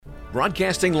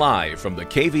Broadcasting live from the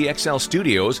KVXL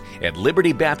studios at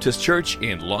Liberty Baptist Church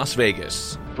in Las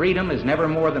Vegas. Freedom is never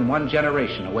more than one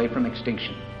generation away from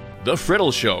extinction. The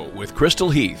Friddle Show with Crystal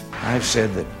Heath. I've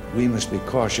said that we must be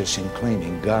cautious in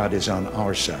claiming God is on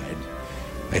our side.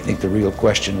 I think the real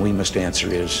question we must answer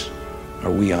is,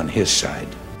 are we on His side?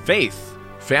 Faith,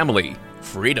 family,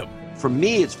 freedom. For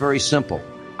me, it's very simple.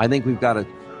 I think we've got to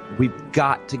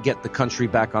get the country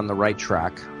back on the right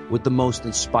track with the most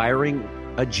inspiring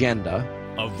agenda.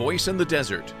 A voice in the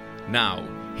desert. Now,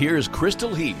 here's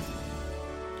Crystal Heath.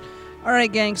 All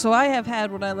right, gang, so I have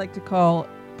had what I like to call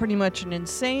pretty much an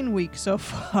insane week so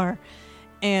far.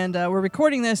 And we're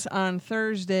recording this on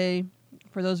Thursday.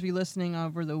 For those of you listening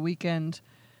over the weekend,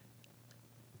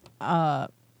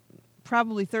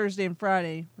 probably Thursday and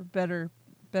Friday were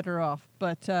better off.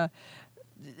 But,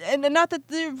 and not that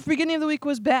the beginning of the week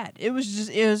was bad. It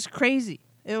was crazy.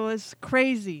 It was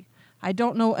crazy. I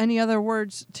don't know any other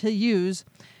words to use,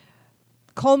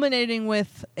 culminating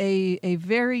with a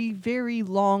very, very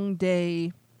long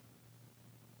day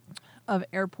of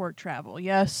airport travel.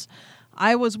 Yes,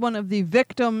 I was one of the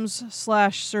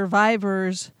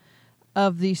victims/survivors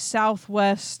of the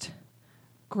Southwest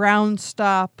ground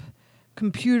stop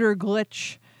computer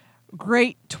glitch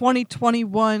great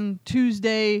 2021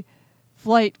 Tuesday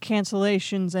flight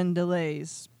cancellations and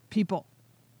delays. People.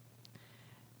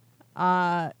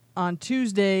 On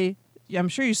Tuesday, I'm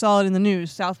sure you saw it in the news,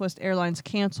 Southwest Airlines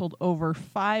canceled over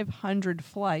 500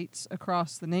 flights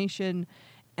across the nation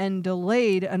and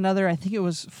delayed another, I think it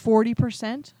was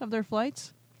 40% of their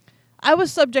flights. I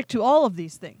was subject to all of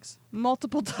these things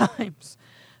multiple times.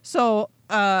 So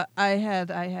I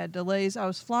had delays. I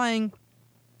was flying,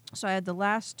 so I had the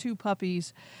last two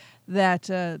puppies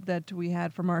that we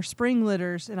had from our spring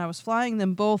litters, and I was flying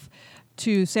them both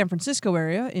to San Francisco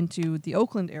area into the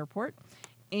Oakland airport.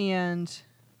 And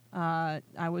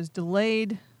I was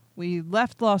delayed. We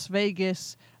left Las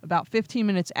Vegas about 15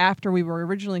 minutes after we were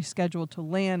originally scheduled to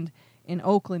land in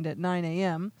Oakland at 9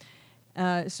 a.m.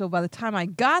 So by the time I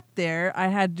got there, I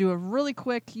had to do a really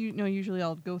quick, usually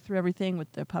I'll go through everything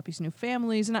with the puppies' new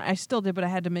families, and I still did, but I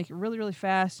had to make it really, really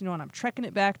fast, and I'm trekking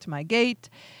it back to my gate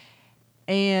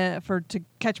and to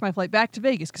catch my flight back to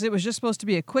Vegas, because it was just supposed to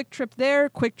be a quick trip there,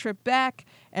 quick trip back,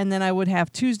 and then I would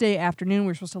have Tuesday afternoon. We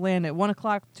were supposed to land at 1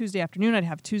 o'clock Tuesday afternoon. I'd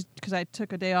have Tuesday, because I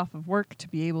took a day off of work to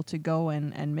be able to go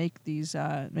and make these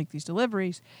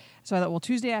deliveries. So I thought, well,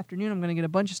 Tuesday afternoon, I'm going to get a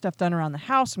bunch of stuff done around the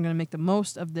house. I'm going to make the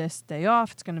most of this day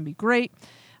off. It's going to be great.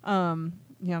 It's going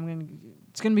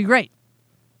to be great.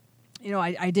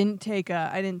 I didn't take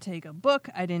a book.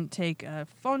 I didn't take a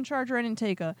phone charger. I didn't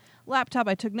take a laptop.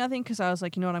 I took nothing because I was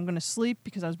like, I'm going to sleep,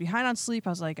 because I was behind on sleep.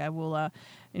 I was like, I will,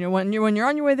 when you're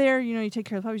on your way there, you take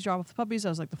care of the puppies, drop off the puppies. I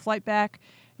was like, the flight back,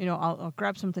 I'll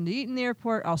grab something to eat in the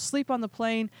airport. I'll sleep on the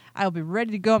plane. I'll be ready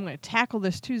to go. I'm going to tackle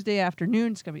this Tuesday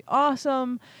afternoon. It's going to be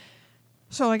awesome.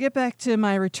 So I get back to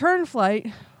my return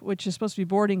flight, which is supposed to be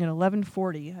boarding at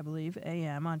 11:40, I believe,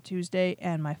 a.m. on Tuesday,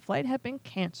 and my flight had been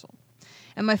canceled.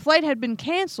 And my flight had been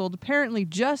canceled apparently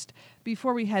just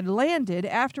before we had landed,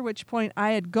 after which point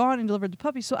I had gone and delivered the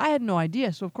puppies, so I had no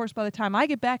idea. So, of course, by the time I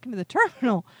get back into the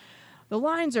terminal, the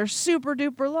lines are super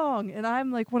duper long, and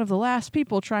I'm like one of the last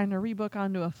people trying to rebook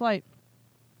onto a flight.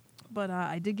 But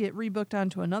I did get rebooked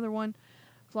onto another one,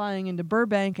 flying into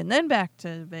Burbank and then back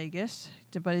to Vegas,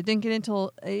 but it didn't get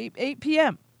until 8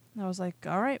 p.m. And I was like,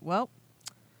 all right, well,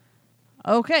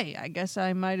 okay, I guess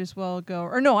I might as well go.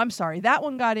 Or no, I'm sorry. That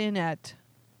one got in at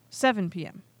 7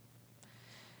 p.m.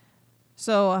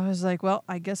 So I was like, well,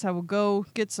 I guess I will go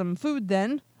get some food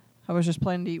then. I was just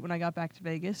planning to eat when I got back to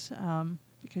Vegas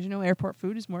because, airport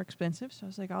food is more expensive. So I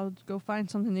was like, I'll go find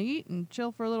something to eat and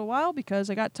chill for a little while because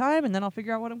I got time, and then I'll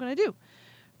figure out what I'm going to do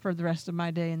for the rest of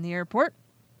my day in the airport.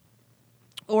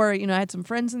 Or, I had some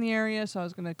friends in the area, so I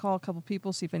was going to call a couple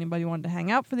people, see if anybody wanted to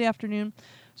hang out for the afternoon.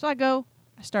 So I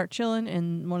start chilling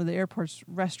in one of the airport's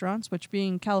restaurants, which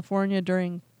being California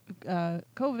during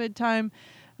COVID time,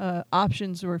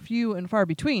 options were few and far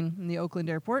between in the Oakland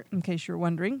airport, in case you're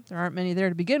wondering. There aren't many there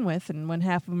to begin with, and when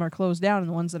half of them are closed down and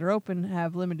the ones that are open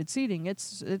have limited seating,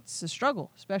 it's a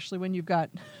struggle, especially when you've got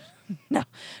now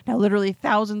literally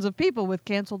thousands of people with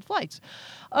canceled flights.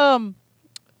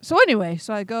 So anyway,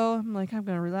 I go, I'm like, I'm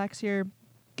going to relax here.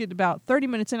 Get about 30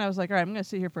 minutes in, I was like, all right, I'm going to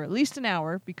sit here for at least an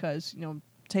hour because,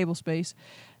 table space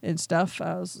and stuff.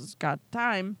 I was got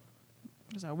time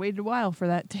because I waited a while for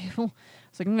that table. I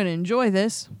was like, I'm going to enjoy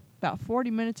this. About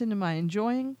 40 minutes into my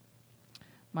enjoying,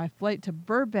 my flight to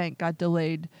Burbank got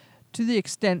delayed to the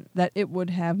extent that it would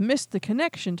have missed the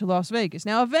connection to Las Vegas.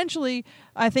 Now, eventually,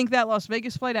 I think that Las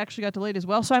Vegas flight actually got delayed as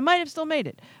well, so I might have still made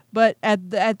it. But at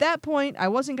that point, I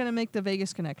wasn't going to make the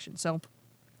Vegas connection. So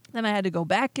then I had to go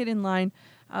back, get in line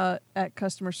at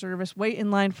customer service, wait in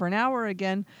line for an hour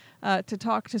again to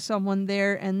talk to someone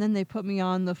there, and then they put me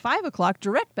on the 5 o'clock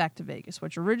direct back to Vegas,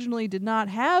 which originally did not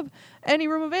have any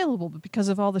room available, but because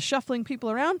of all the shuffling people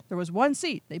around, there was one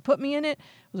seat. They put me in it.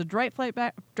 It was a direct flight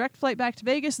back to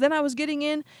Vegas. Then I was getting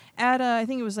in at, I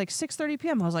think it was like 6:30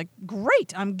 p.m. I was like,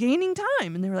 great, I'm gaining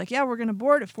time. And they were like, yeah, we're going to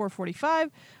board at 4:45. I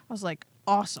was like,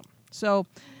 awesome. So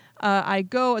I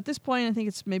go, at this point, I think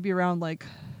it's maybe around like,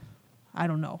 I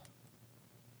don't know,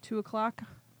 2 o'clock,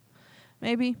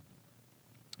 maybe.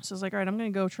 So I was like, all right, I'm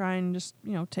going to go try and just,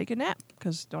 take a nap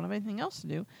because don't have anything else to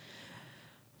do.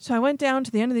 So I went down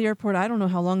to the end of the airport. I don't know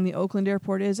how long the Oakland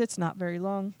airport is. It's not very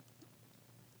long.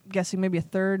 I'm guessing maybe a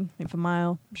third, maybe a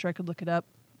mile. I'm sure I could look it up.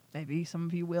 Maybe some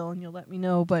of you will and you'll let me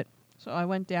know. But so I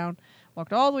went down,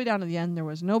 walked all the way down to the end. There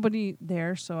was nobody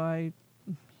there, so I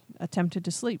attempted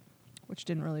to sleep, which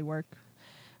didn't really work.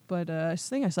 But I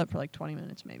think I slept for like 20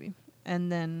 minutes maybe.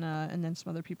 And then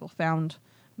some other people found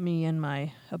me in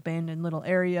my abandoned little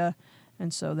area,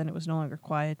 and so then it was no longer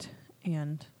quiet,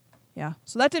 and yeah,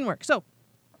 so that didn't work. So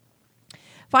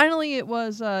finally, it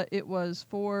was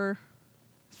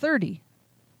 4:30.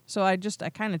 So I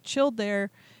kind of chilled there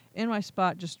in my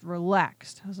spot, just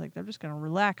relaxed. I was like, I'm just gonna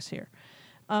relax here.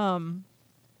 So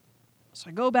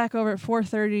I go back over at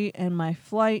 4:30, and my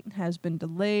flight has been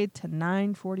delayed to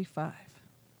 9:45.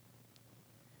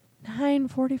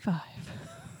 9:45.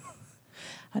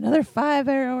 Another 5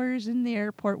 hours in the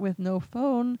airport with no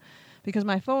phone because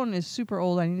my phone is super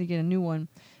old. I need to get a new one.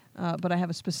 But I have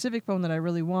a specific phone that I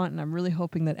really want, and I'm really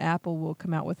hoping that Apple will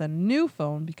come out with a new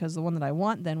phone because the one that I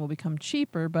want then will become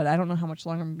cheaper, but I don't know how much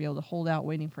longer I'm going to be able to hold out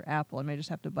waiting for Apple. I may just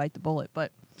have to bite the bullet.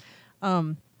 But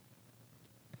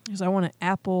because I want an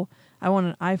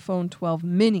iPhone 12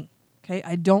 mini. Okay,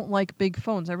 I don't like big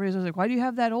phones. Everybody's always like, why do you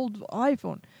have that old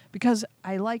iPhone? Because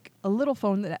I like a little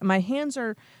phone that my hands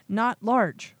are not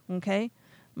large, okay?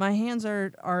 My hands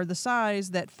are the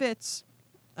size that fits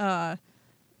the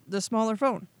smaller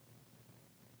phone.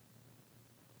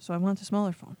 So I want the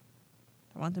smaller phone.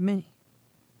 I want the mini.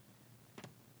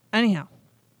 Anyhow.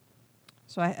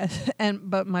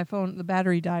 But my phone, the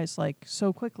battery dies like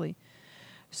so quickly.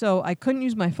 So I couldn't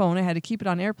use my phone. I had to keep it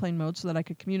on airplane mode so that I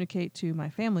could communicate to my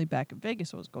family back in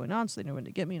Vegas what was going on, so they knew when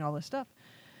to get me and all this stuff.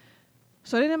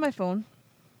 So I didn't have my phone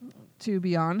to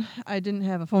be on. I didn't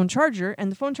have a phone charger, and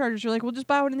the phone chargers were like, well, just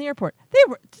buy one in the airport. They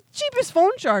were the cheapest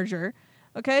phone charger,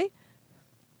 okay?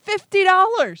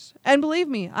 $50. And believe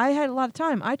me, I had a lot of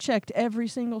time. I checked every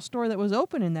single store that was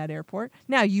open in that airport.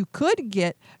 Now, you could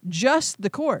get just the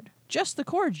cord. Just the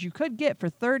cords you could get for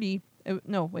 40. I think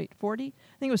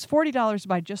it was $40 to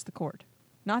buy just the cord.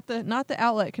 Not the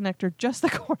outlet connector, just the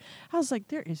cord. I was like,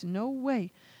 there is no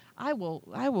way. I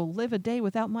will live a day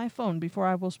without my phone before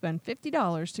I will spend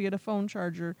 $50 to get a phone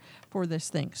charger for this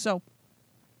thing. So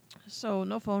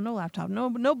no phone, no laptop,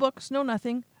 no books, no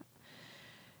nothing.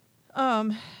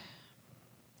 So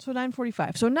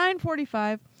 9:45. So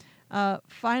 9:45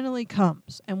 finally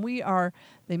comes, and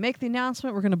they make the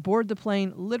announcement, we're going to board the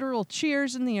plane. Literal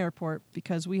cheers in the airport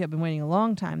because we have been waiting a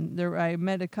long time. I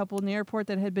met a couple in the airport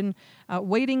that had been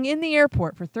waiting in the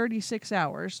airport for 36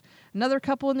 hours. Another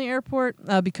couple in the airport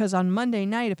because on Monday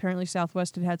night, apparently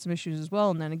Southwest had some issues as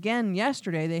well. And then again,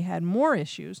 yesterday, they had more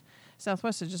issues.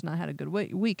 Southwest has just not had a good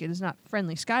week. It is not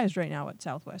friendly skies right now at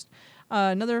Southwest.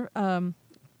 Another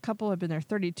couple have been there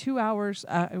 32 hours.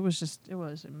 It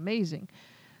was amazing.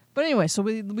 But anyway, so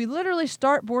we literally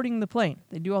start boarding the plane.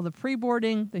 They do all the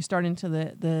pre-boarding. They start into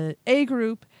the A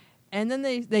group, and then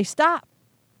they stop.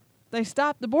 They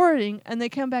stop the boarding, and they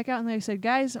come back out, and they said,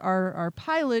 guys, our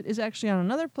pilot is actually on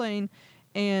another plane,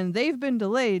 and they've been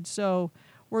delayed, so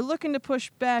we're looking to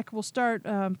push back. We'll start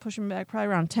pushing back probably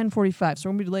around 10:45, so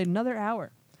we're going to be delayed another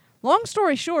hour. Long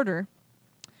story shorter,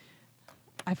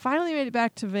 I finally made it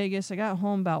back to Vegas. I got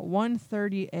home about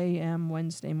 1:30 a.m.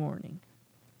 Wednesday morning.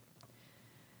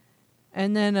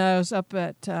 And then I was up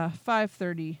at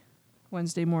 5:30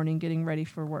 Wednesday morning getting ready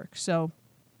for work. So,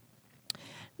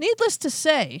 needless to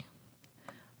say,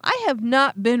 I have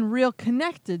not been real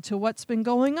connected to what's been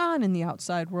going on in the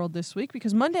outside world this week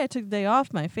because Monday I took the day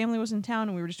off. My family was in town,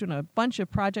 and we were just doing a bunch of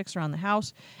projects around the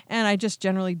house, and I just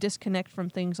generally disconnect from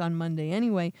things on Monday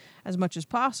anyway as much as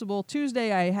possible.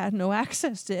 Tuesday, I had no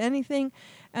access to anything,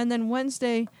 and then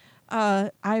Wednesday,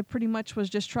 I pretty much was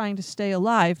just trying to stay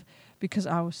alive because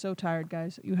I was so tired,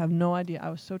 guys. You have no idea. I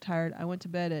was so tired. I went to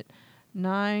bed at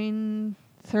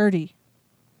 9:30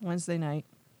 Wednesday night.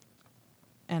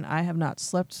 and I have not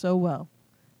slept so well.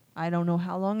 I don't know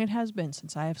how long it has been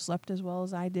since I have slept as well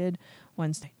as I did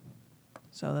Wednesday.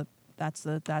 So that's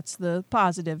the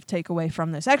positive takeaway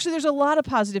from this. Actually, there's a lot of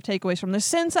positive takeaways from this,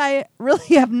 since I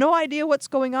really have no idea what's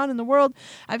going on in the world.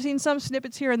 I've seen some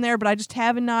snippets here and there, but I just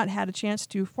have not had a chance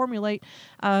to formulate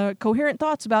coherent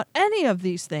thoughts about any of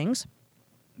these things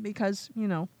because,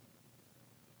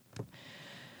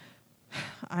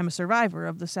 I'm a survivor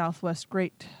of the Southwest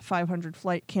Great 500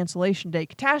 Flight Cancellation Day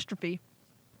catastrophe.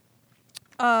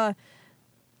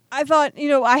 I thought,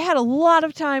 I had a lot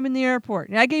of time in the airport.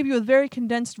 And I gave you a very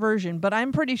condensed version, but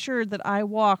I'm pretty sure that I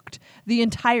walked the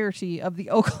entirety of the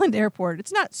Oakland airport.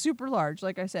 It's not super large,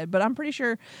 like I said, but I'm pretty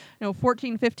sure,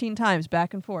 14, 15 times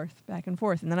back and forth.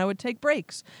 And then I would take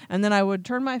breaks. And then I would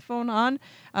turn my phone on.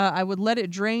 I would let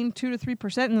it drain 2 to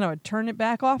 3%, and then I would turn it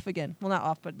back off again. Well, not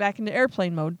off, but back into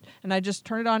airplane mode. And I just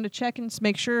turn it on to check and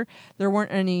make sure there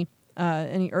weren't any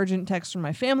urgent texts from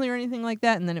my family or anything like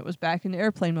that, and then it was back into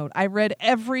airplane mode. I read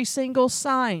every single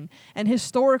sign and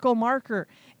historical marker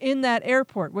in that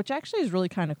airport, which actually is really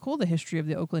kind of cool, the history of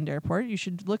the Oakland airport. You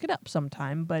should look it up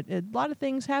sometime, but a lot of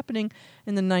things happening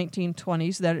in the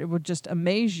 1920s that it would just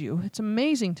amaze you. It's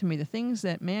amazing to me, the things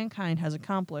that mankind has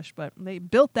accomplished, but they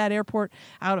built that airport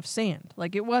out of sand.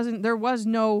 Like there was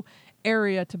no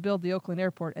area to build the Oakland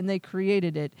airport, and they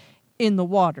created it in the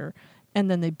water. And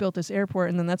then they built this airport,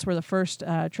 and then that's where the first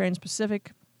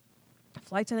Trans-Pacific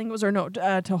flights, I think it was,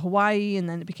 to Hawaii, and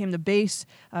then it became the base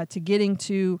to getting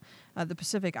to the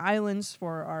Pacific Islands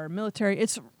for our military.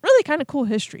 It's really kind of cool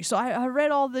history. So I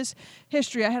read all this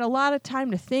history. I had a lot of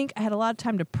time to think. I had a lot of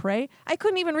time to pray. I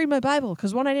couldn't even read my Bible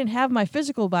because, one, I didn't have my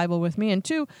physical Bible with me, and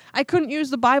two, I couldn't use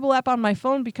the Bible app on my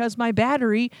phone because my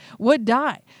battery would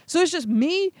die. So it's just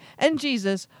me and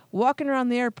Jesus walking around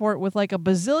the airport with like a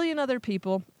bazillion other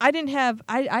people. I didn't have,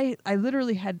 I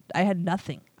literally had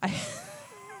nothing. I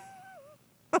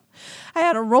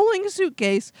had a rolling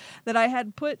suitcase that I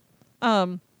had put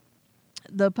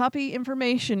the puppy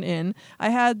information in. I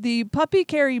had the puppy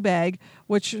carry bag,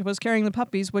 which was carrying the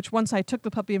puppies, which once I took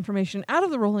the puppy information out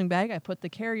of the rolling bag, I put the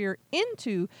carrier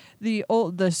into the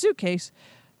suitcase.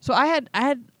 So I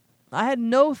had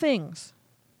no things,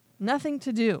 nothing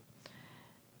to do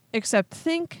except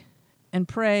think and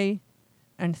pray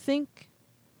and think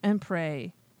and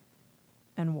pray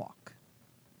and walk.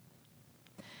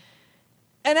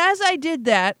 And as I did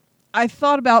that, I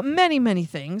thought about many, many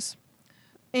things.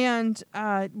 And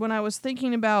when I was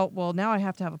thinking about, well, now I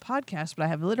have to have a podcast, but I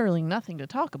have literally nothing to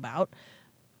talk about,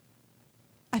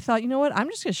 I thought, you know what? I'm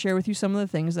just going to share with you some of the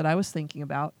things that I was thinking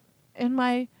about in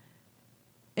my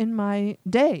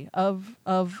day of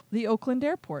the Oakland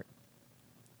airport.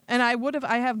 And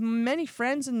I have many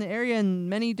friends in the area and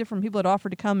many different people that offered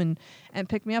to come and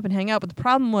pick me up and hang out. But the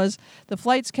problem was the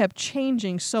flights kept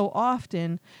changing so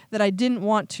often that I didn't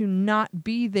want to not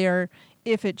be there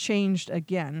if it changed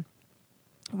again,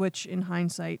 which in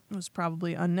hindsight was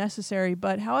probably unnecessary.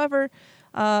 But however,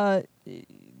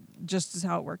 just is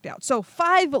how it worked out. So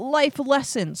 5 life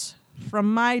lessons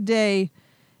from my day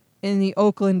in the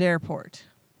Oakland airport,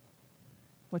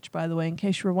 which, by the way, in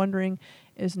case you were wondering,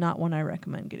 is not one I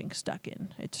recommend getting stuck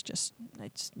in.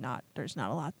 There's not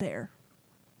a lot there.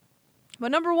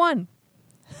 But number 1,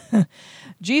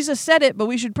 Jesus said it, but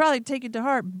we should probably take it to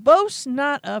heart. Boast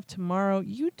not of tomorrow.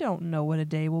 You don't know what a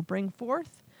day will bring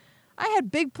forth. I had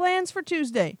big plans for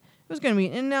Tuesday. It was going to be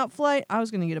an in-and-out flight. I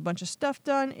was going to get a bunch of stuff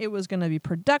done. It was going to be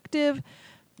productive.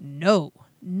 No,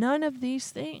 none of these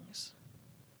things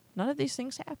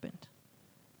happened.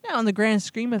 Now, in the grand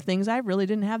scheme of things, I really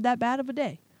didn't have that bad of a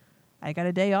day. I got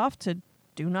a day off to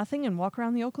do nothing and walk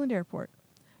around the Oakland airport.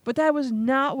 But that was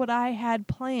not what I had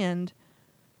planned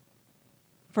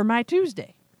for my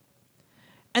Tuesday.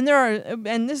 And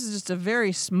this is just a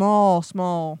very small,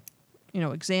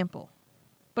 example.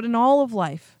 But in all of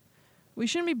life, we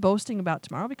shouldn't be boasting about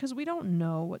tomorrow because we don't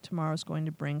know what tomorrow is going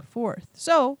to bring forth.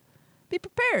 So, be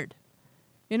prepared.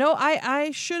 I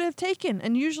should have taken,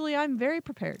 and usually I'm very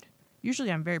prepared.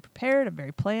 I'm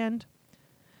very planned.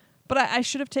 But I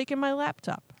should have taken my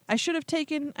laptop. I should have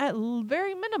taken, at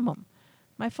very minimum,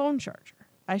 my phone charger.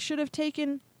 I should have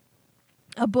taken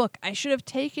a book. I should have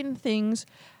taken things.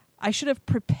 I should have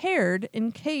prepared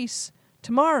in case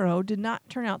tomorrow did not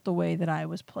turn out the way that I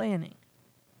was planning.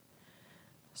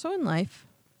 So in life,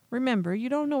 remember, you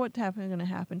don't know what's going to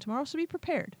happen tomorrow, so be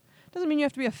prepared. Doesn't mean you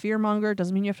have to be a fearmonger.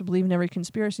 Doesn't mean you have to believe in every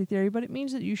conspiracy theory, but it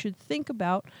means that you should think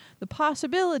about the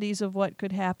possibilities of what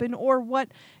could happen or what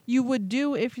you would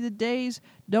do if the days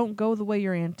don't go the way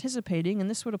you're anticipating. And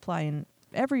this would apply in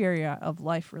every area of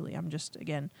life, really. I'm just,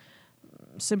 again,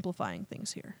 simplifying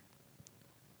things here.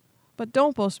 But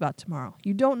don't boast about tomorrow.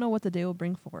 You don't know what the day will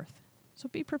bring forth. So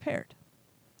be prepared.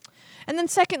 And then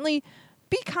secondly,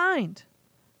 be kind.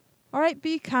 All right,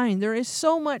 be kind. There is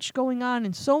so much going on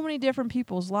in so many different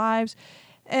people's lives.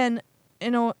 And,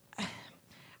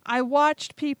 I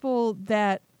watched people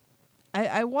that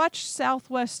I watched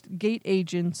Southwest gate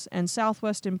agents and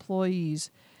Southwest employees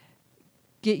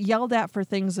get yelled at for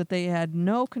things that they had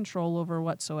no control over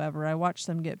whatsoever. I watched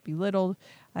them get belittled,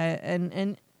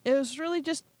 and it was really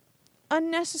just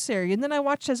unnecessary. And then I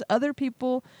watched as other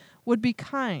people would be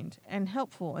kind and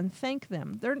helpful and thank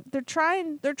them. They're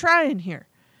trying here,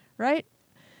 right?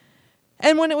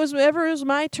 And whenever it was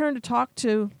my turn to talk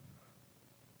to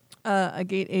a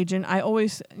gate agent, I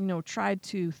always, tried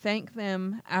to thank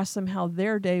them, ask them how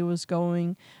their day was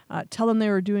going, tell them they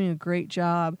were doing a great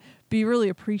job, be really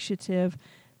appreciative,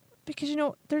 because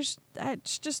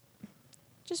it's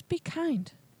just be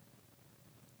kind.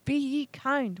 Be ye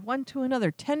kind one to another,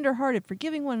 tender-hearted,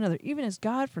 forgiving one another, even as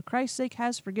God, for Christ's sake,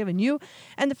 has forgiven you.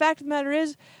 And the fact of the matter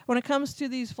is, when it comes to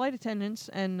these flight attendants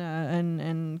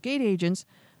and gate agents,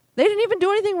 they didn't even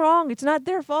do anything wrong. It's not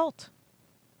their fault.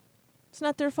 It's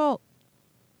not their fault.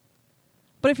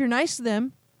 But if you're nice to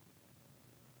them,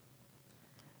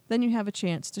 then you have a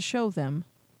chance to show them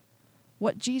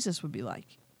what Jesus would be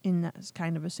like in that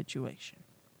kind of a situation.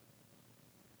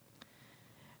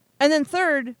 And then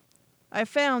third, I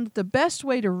found that the best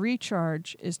way to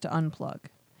recharge is to unplug.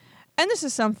 And this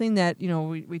is something that,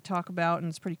 we talk about and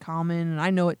it's pretty common and I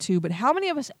know it too, but how many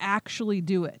of us actually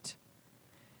do it?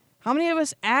 How many of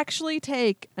us actually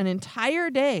take an entire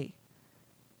day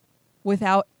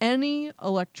without any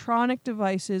electronic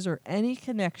devices or any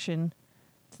connection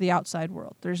to the outside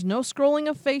world? There's no scrolling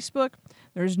of Facebook.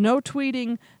 There's no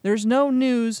tweeting. There's no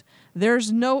news.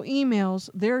 There's no emails.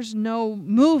 There's no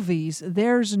movies.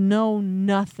 There's no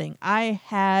nothing. I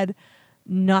had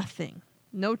nothing.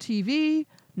 No TV,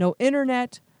 no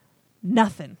internet,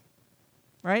 nothing.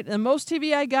 Right? The most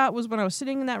TV I got was when I was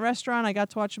sitting in that restaurant. I got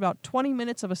to watch about 20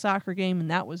 minutes of a soccer game, and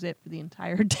that was it for the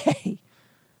entire day.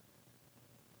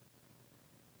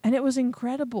 And it was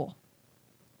incredible.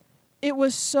 It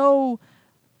was so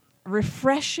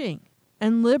refreshing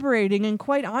and liberating. And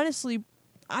quite honestly,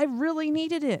 I really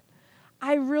needed it.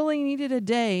 I really needed a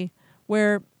day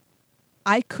where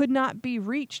I could not be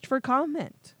reached for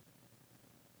comment.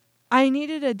 I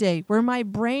needed a day where my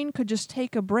brain could just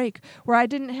take a break, where I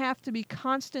didn't have to be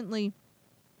constantly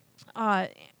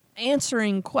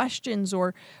answering questions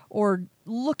or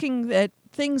looking at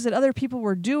things that other people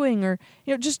were doing, or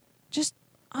just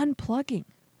unplugging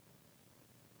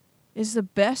is the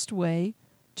best way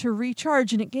to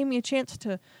recharge. And it gave me a chance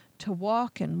to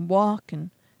walk and walk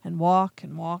and walk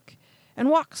and walk and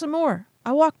walk some more.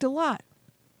 I walked a lot.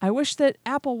 I wish that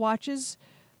Apple Watches,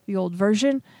 the old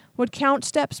version, would count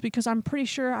steps, because I'm pretty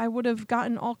sure I would have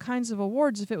gotten all kinds of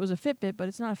awards if it was a Fitbit, but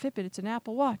it's not a Fitbit, it's an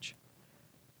Apple Watch.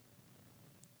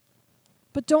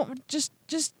 But don't just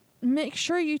make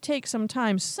sure you take some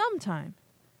time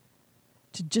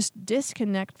to just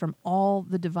disconnect from all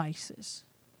the devices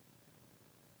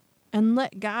and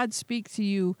let God speak to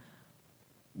you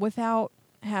without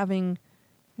having,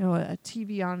 a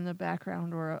TV on in the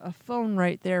background or a phone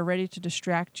right there ready to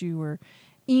distract you, or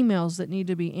emails that need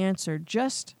to be answered.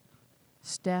 Just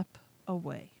step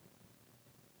away.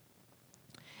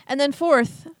 And then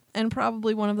fourth, and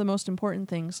probably one of the most important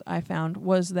things I found,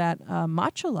 was that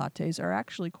matcha lattes are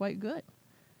actually quite good,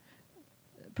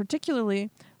 particularly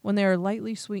when they are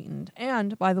lightly sweetened.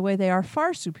 And, by the way, they are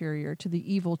far superior to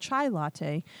the evil chai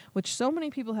latte, which so many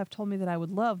people have told me that I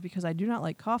would love because I do not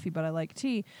like coffee, but I like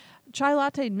tea. Chai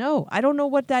latte, no. I don't know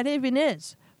what that even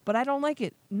is, but I don't like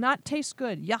it. Not tastes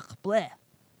good. Yuck, bleh.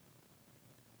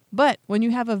 But when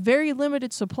you have a very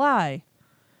limited supply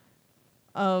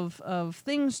of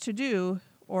things to do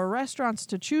or restaurants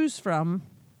to choose from,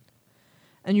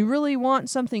 and you really want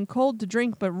something cold to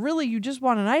drink, but really you just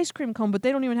want an ice cream cone, but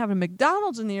they don't even have a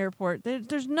McDonald's in the airport.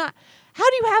 There's not. How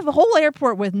do you have a whole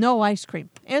airport with no ice cream?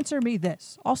 Answer me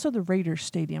this. Also, the Raiders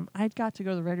Stadium. I got to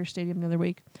go to the Raiders Stadium the other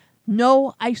week.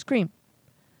 No ice cream.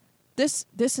 This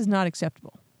is not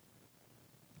acceptable.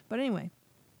 But anyway,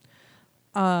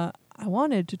 I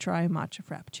wanted to try a matcha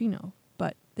frappuccino,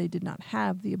 but they did not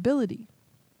have the ability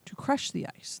to crush the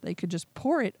ice. They could just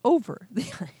pour it over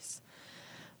the ice.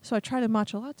 So I tried a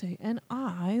matcha latte, and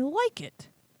I like it.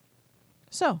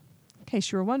 So, in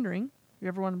case you were wondering, if you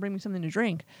ever want to bring me something to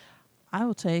drink, I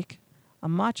will take a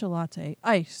matcha latte,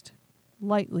 iced,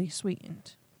 lightly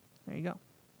sweetened. There you go.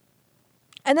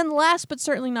 And then last but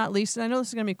certainly not least, and I know this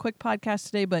is going to be a quick podcast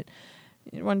today, but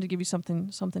I wanted to give you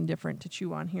something different to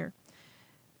chew on here.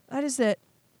 That is that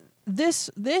this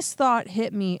thought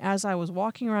hit me as I was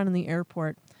walking around in the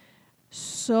airport.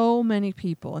 So many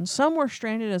people, and some were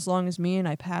stranded as long as me, and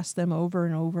I passed them over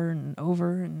and over and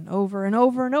over and over and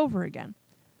over and over again.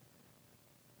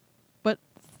 But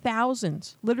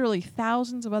thousands, literally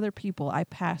thousands of other people I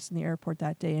passed in the airport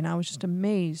that day, and I was just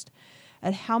amazed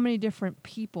at how many different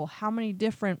people, how many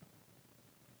different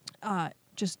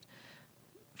just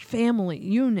family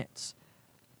units,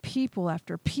 people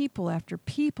after people after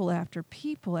people after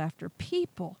people after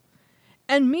people.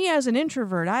 And me as an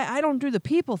introvert, I don't do the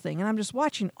people thing, and I'm just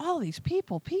watching all these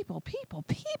people.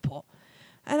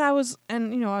 And I was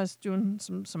doing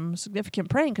some significant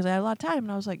praying because I had a lot of time,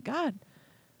 and I was like, God,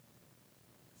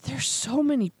 there's so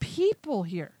many people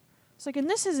here. It's like, and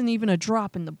this isn't even a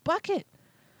drop in the bucket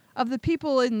of the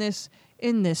people in this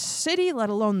city, let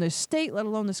alone this state, let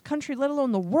alone this country, let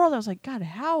alone the world. I was like, God,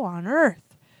 how on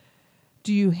earth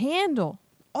do you handle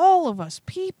all of us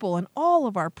people and all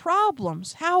of our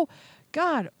problems? How,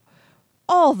 God,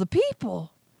 all the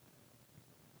people.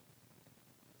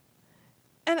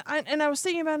 And I was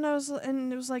thinking about it,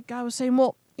 and it was like God was saying,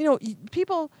 well,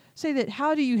 people say that,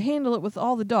 how do you handle it with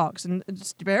all the dogs? And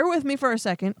just bear with me for a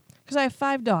second, because I have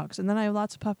 5 dogs, and then I have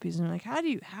lots of puppies, and I'm like,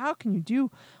 how can you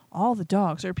do all the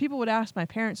dogs? Or people would ask my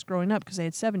parents growing up, because they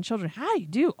had 7 children, how do you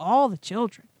do all the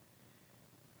children?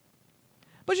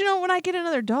 But when I get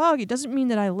another dog, it doesn't mean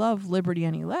that I love Liberty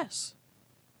any less.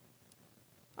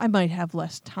 I might have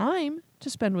less time to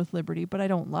spend with Liberty, but I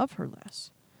don't love her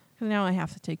less. Because now I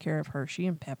have to take care of Hershey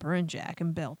and Pepper and Jack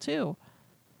and Belle too.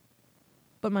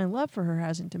 But my love for her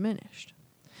hasn't diminished.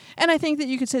 And I think that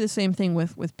you could say the same thing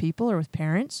with people or with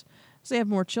parents. As they have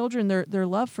more children, their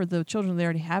love for the children they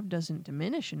already have doesn't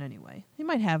diminish in any way. They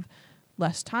might have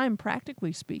less time,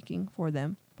 practically speaking, for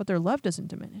them, but their love doesn't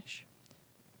diminish.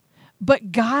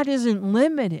 But God isn't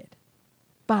limited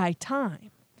by time.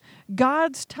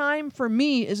 God's time for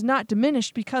me is not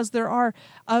diminished because there are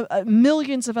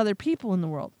millions of other people in the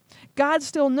world. God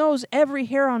still knows every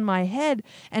hair on my head,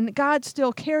 and God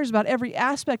still cares about every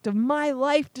aspect of my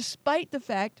life, despite the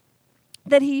fact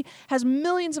that He has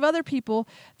millions of other people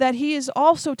that He is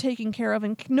also taking care of,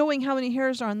 and knowing how many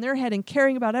hairs are on their head and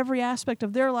caring about every aspect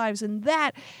of their lives. And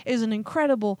that is an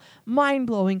incredible,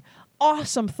 mind-blowing,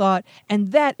 awesome thought,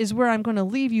 and that is where I'm going to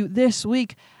leave you this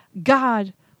week.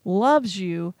 God loves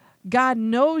you. God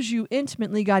knows you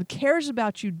intimately. God cares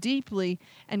about you deeply.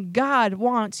 And God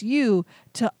wants you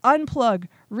to unplug,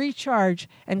 recharge,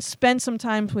 and spend some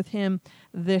time with Him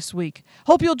this week.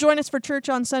 Hope you'll join us for church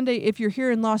on Sunday if you're here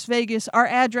in Las Vegas. Our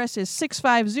address is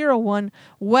 6501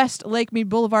 West Lake Mead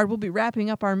Boulevard. We'll be wrapping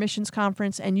up our missions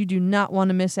conference, and you do not want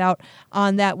to miss out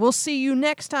on that. We'll see you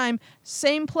next time,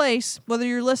 same place, whether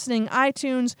you're listening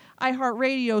iTunes,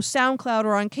 iHeartRadio, SoundCloud,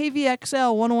 or on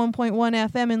KVXL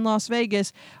 101.1 FM in Las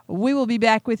Vegas. We will be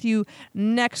back with you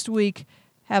next week.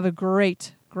 Have a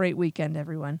great weekend,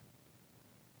 everyone.